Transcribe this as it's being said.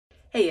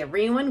Hey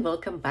everyone,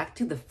 welcome back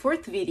to the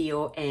fourth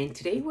video, and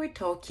today we're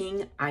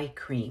talking eye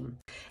cream.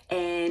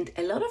 And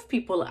a lot of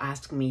people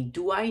ask me,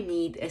 do I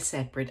need a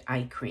separate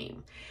eye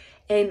cream?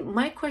 And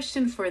my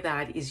question for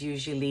that is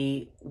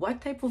usually, what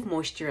type of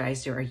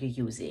moisturizer are you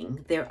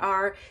using? There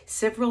are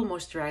several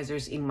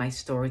moisturizers in my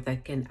store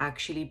that can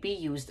actually be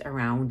used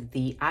around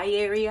the eye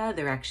area.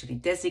 They're actually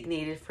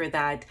designated for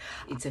that.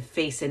 It's a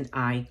face and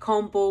eye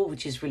combo,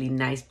 which is really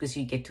nice because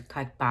you get to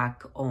cut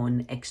back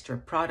on extra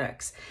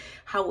products.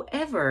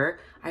 However,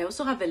 I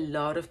also have a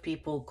lot of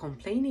people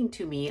complaining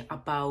to me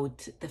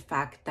about the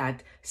fact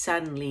that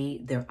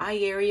suddenly their eye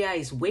area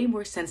is way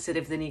more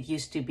sensitive than it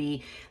used to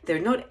be.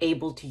 They're not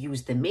able to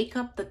use the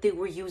makeup that they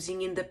were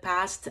using in the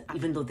past,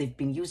 even though they've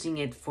been using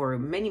it for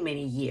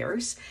many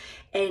years.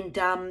 And,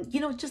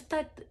 just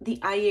that the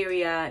eye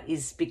area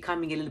is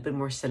becoming a little bit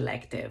more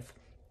selective.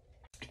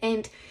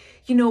 And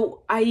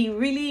I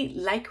really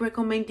like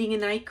recommending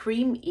an eye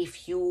cream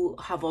if you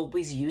have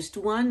always used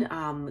one.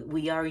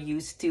 We are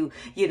used to,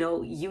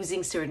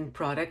 using certain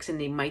products, and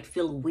they might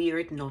feel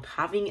weird not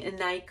having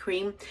an eye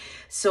cream.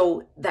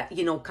 So that,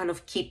 kind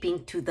of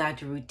keeping to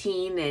that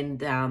routine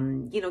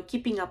and,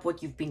 keeping up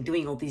what you've been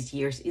doing all these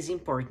years is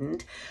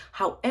important.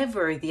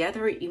 However, the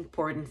other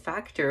important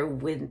factor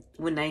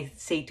when I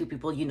say to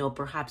people,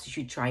 perhaps you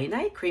should try an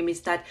eye cream,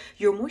 is that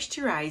your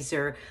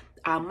moisturizer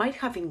might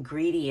have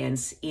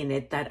ingredients in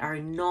it that are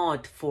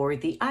not for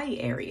the eye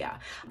area.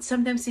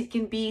 Sometimes it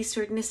can be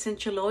certain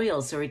essential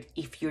oils, or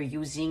if you're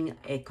using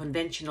a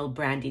conventional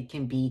brand, it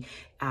can be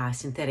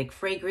synthetic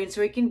fragrance,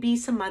 or it can be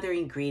some other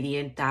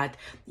ingredient that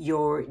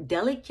your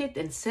delicate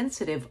and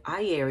sensitive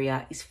eye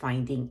area is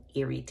finding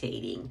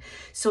irritating.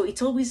 So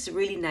it's always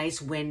really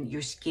nice when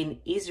your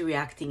skin is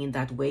reacting in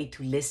that way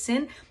to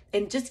listen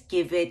and just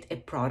give it a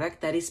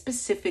product that is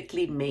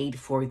specifically made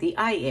for the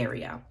eye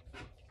area.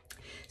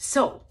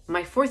 So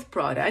my fourth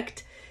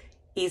product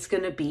is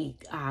going to be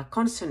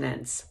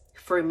Consonant's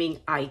Firming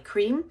Eye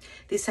Cream.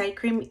 This eye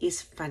cream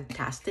is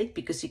fantastic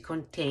because it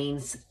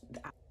contains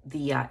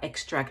the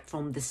extract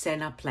from the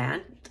senna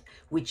plant,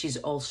 which is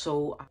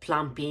also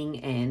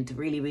plumping and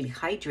really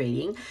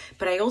hydrating.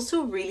 But I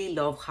also really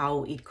love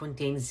how it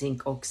contains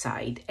zinc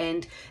oxide,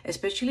 and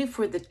especially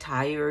for the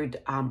tired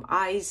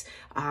eyes,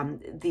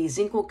 the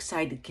zinc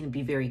oxide can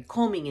be very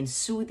calming and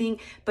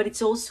soothing, but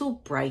it's also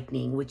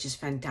brightening, which is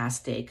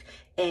fantastic.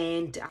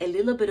 And a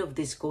little bit of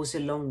this goes a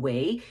long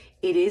way.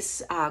 It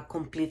is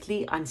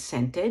completely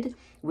unscented,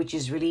 which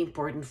is really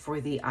important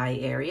for the eye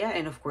area,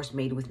 and of course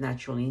made with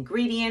natural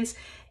ingredients.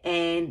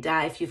 And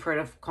if you've heard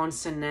of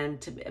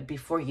Consonant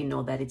before, you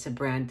know that it's a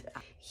brand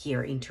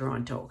here in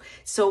Toronto.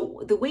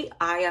 So the way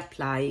I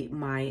apply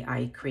my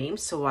eye cream,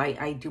 so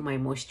I do my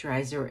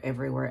moisturizer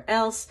everywhere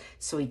else,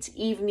 so it's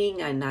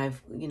evening and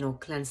I've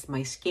cleansed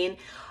my skin,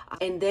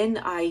 and then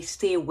I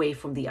stay away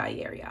from the eye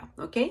area,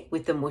 okay,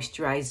 with the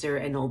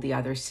moisturizer and all the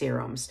other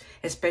serums,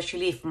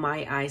 especially if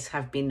my eyes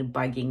have been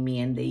bugging me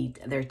and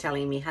they're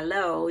telling me,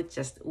 hello,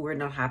 we're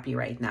not happy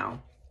right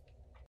now.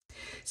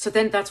 So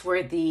then that's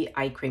where the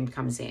eye cream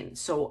comes in.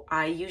 So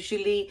I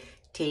usually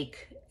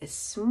take a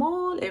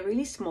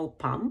really small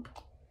pump.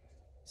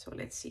 So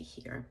let's see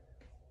here.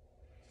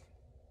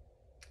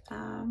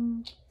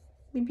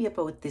 Maybe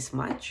about this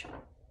much.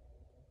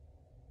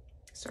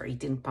 Sorry, it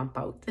didn't pump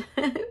out.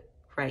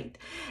 Right.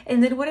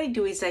 And then what I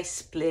do is I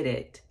split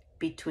it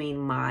between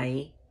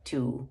my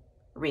two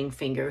ring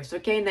fingers,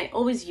 okay? And I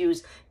always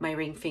use my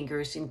ring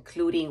fingers,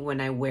 including when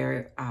I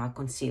wear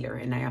concealer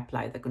and I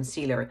apply the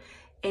concealer.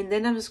 And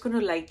then I'm just going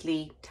to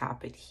lightly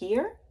tap it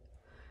here.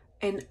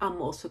 And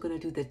I'm also going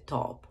to do the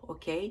top,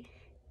 okay?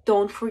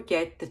 Don't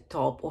forget the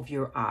top of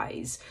your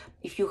eyes.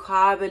 If you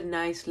have a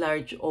nice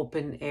large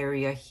open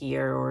area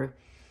here, or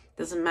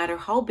doesn't matter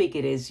how big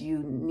it is, you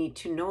need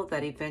to know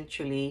that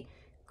eventually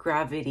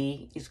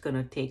gravity is going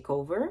to take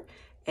over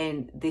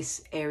and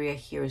this area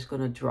here is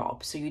going to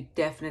drop. So you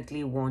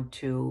definitely want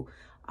to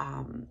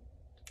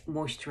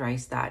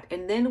moisturize that.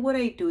 And then what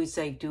I do is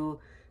I do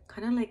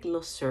kind of like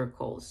little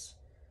circles.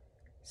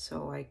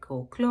 So I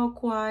go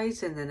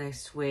clockwise and then I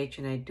switch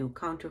and I do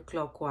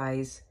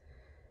counterclockwise,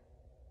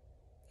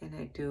 and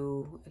I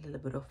do a little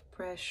bit of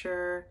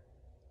pressure.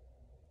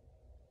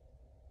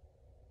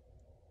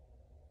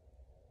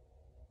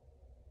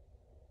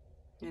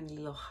 And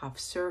little half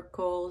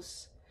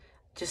circles.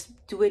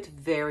 Just do it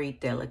very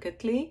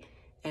delicately,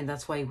 and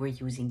that's why we're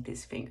using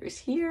these fingers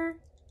here.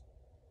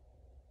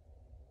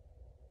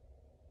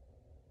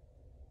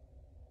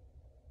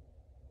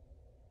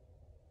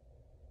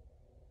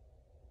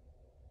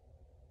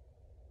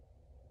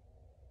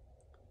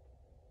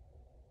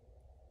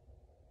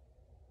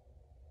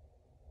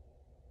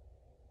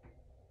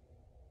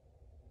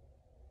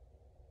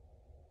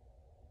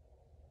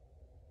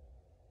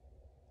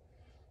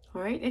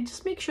 All right, and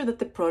just make sure that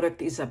the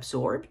product is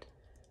absorbed,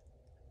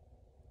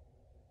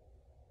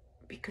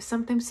 because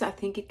sometimes I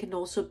think it can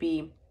also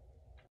be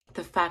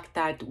the fact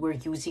that we're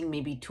using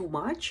maybe too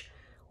much,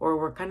 or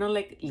we're kind of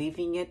like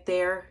leaving it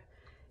there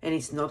and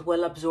it's not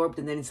well absorbed,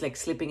 and then it's like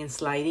slipping and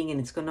sliding and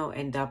it's going to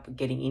end up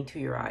getting into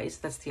your eyes.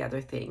 That's the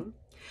other thing.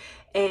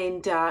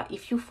 And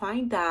if you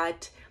find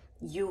that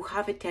you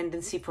have a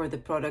tendency for the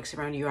products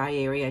around your eye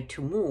area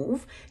to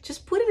move,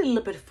 just put it a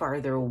little bit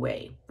farther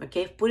away,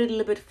 okay? Put it a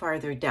little bit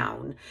farther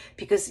down,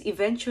 because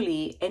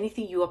eventually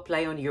anything you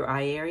apply on your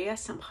eye area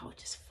somehow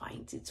just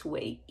finds its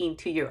way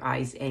into your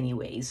eyes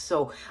anyways.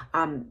 So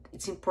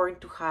it's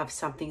important to have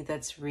something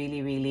that's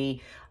really,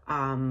 really,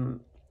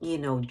 you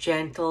know,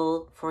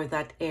 gentle for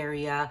that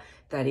area,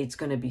 that it's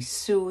gonna be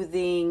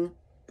soothing.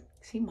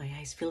 See, my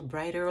eyes feel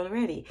brighter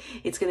already.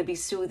 It's going to be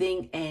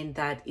soothing, and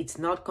that it's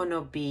not going to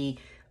be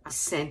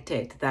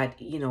scented,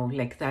 that, you know,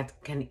 like that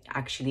can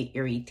actually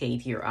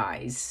irritate your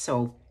eyes.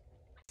 So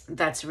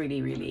that's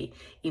really, really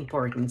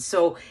important.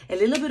 So a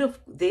little bit of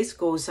this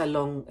goes a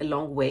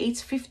long way.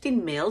 It's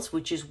 15 mils,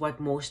 which is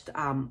what most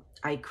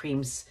eye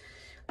creams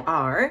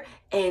are.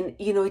 And,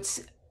 you know,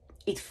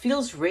 it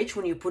feels rich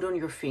when you put on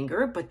your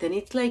finger, but then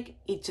it's like,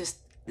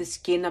 the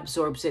skin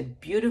absorbs it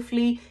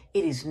beautifully.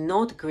 It is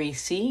not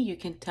greasy. You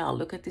can tell.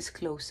 Look at this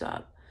close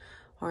up.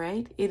 All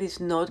right. It is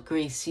not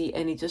greasy,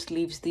 and it just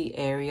leaves the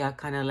area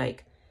kind of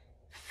like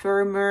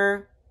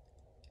firmer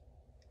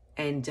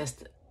and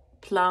just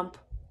plump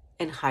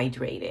and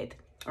hydrated.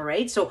 All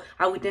right. So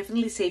I would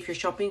definitely say, if you're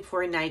shopping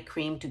for an eye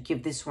cream, to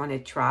give this one a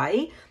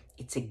try.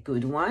 It's a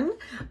good one,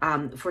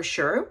 for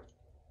sure.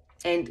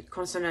 And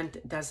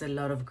Consonant does a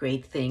lot of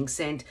great things.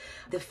 And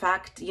the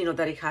fact, you know,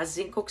 that it has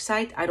zinc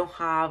oxide, I don't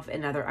have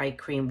another eye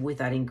cream with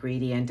that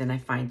ingredient. And I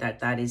find that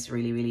that is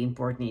really, really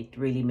important. It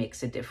really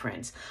makes a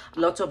difference.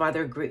 Lots of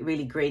other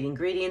really great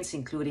ingredients,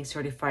 including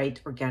certified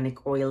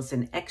organic oils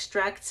and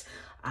extracts,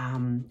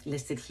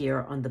 listed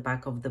here on the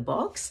back of the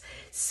box.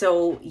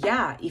 So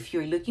yeah, if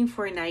you're looking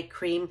for an eye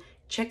cream,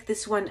 check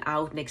this one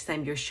out next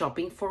time you're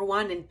shopping for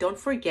one. And don't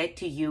forget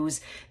to use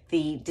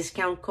the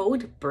discount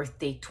code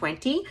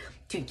birthday20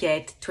 to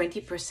get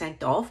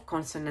 20% off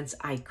Consonant's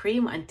eye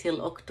cream until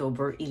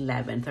October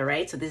 11th. All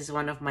right. So this is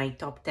one of my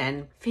top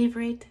 10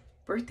 favorite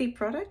birthday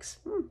products.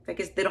 I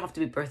guess they don't have to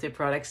be birthday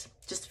products,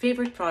 just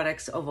favorite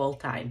products of all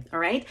time. All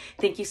right.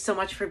 Thank you so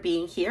much for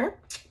being here.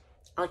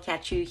 I'll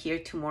catch you here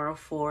tomorrow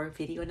for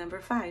video number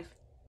 5.